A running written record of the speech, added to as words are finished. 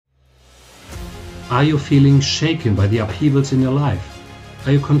Are you feeling shaken by the upheavals in your life?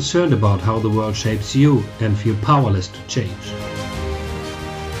 Are you concerned about how the world shapes you and feel powerless to change?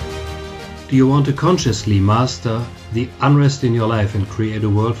 Do you want to consciously master the unrest in your life and create a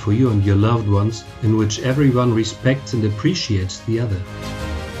world for you and your loved ones in which everyone respects and appreciates the other?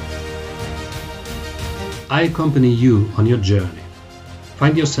 I accompany you on your journey.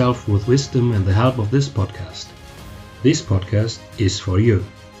 Find yourself with wisdom and the help of this podcast. This podcast is for you.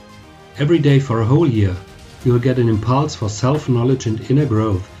 Every day for a whole year, you will get an impulse for self-knowledge and inner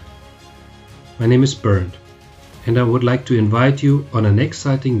growth. My name is Bernd, and I would like to invite you on an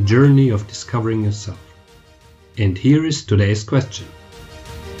exciting journey of discovering yourself. And here is today's question.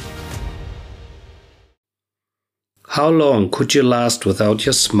 How long could you last without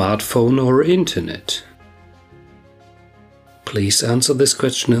your smartphone or internet? Please answer this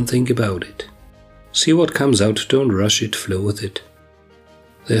question and think about it. See what comes out, don't rush it, flow with it.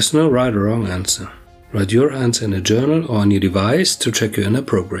 There's no right or wrong answer. Write your answer in a journal or on your device to track your inner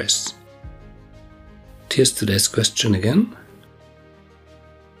progress. Here's today's question again.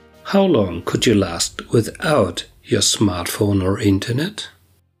 How long could you last without your smartphone or internet?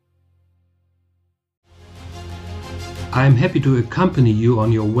 I am happy to accompany you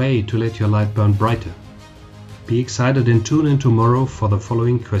on your way to let your light burn brighter. Be excited and tune in tomorrow for the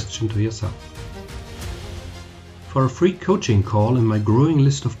following question to yourself. For a free coaching call and my growing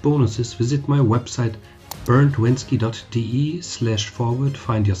list of bonuses, visit my website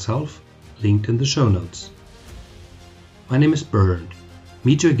berndwenski.de/forward-find-yourself, linked in the show notes. My name is Bernd.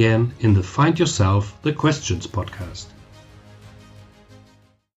 Meet you again in the Find Yourself, the Questions podcast.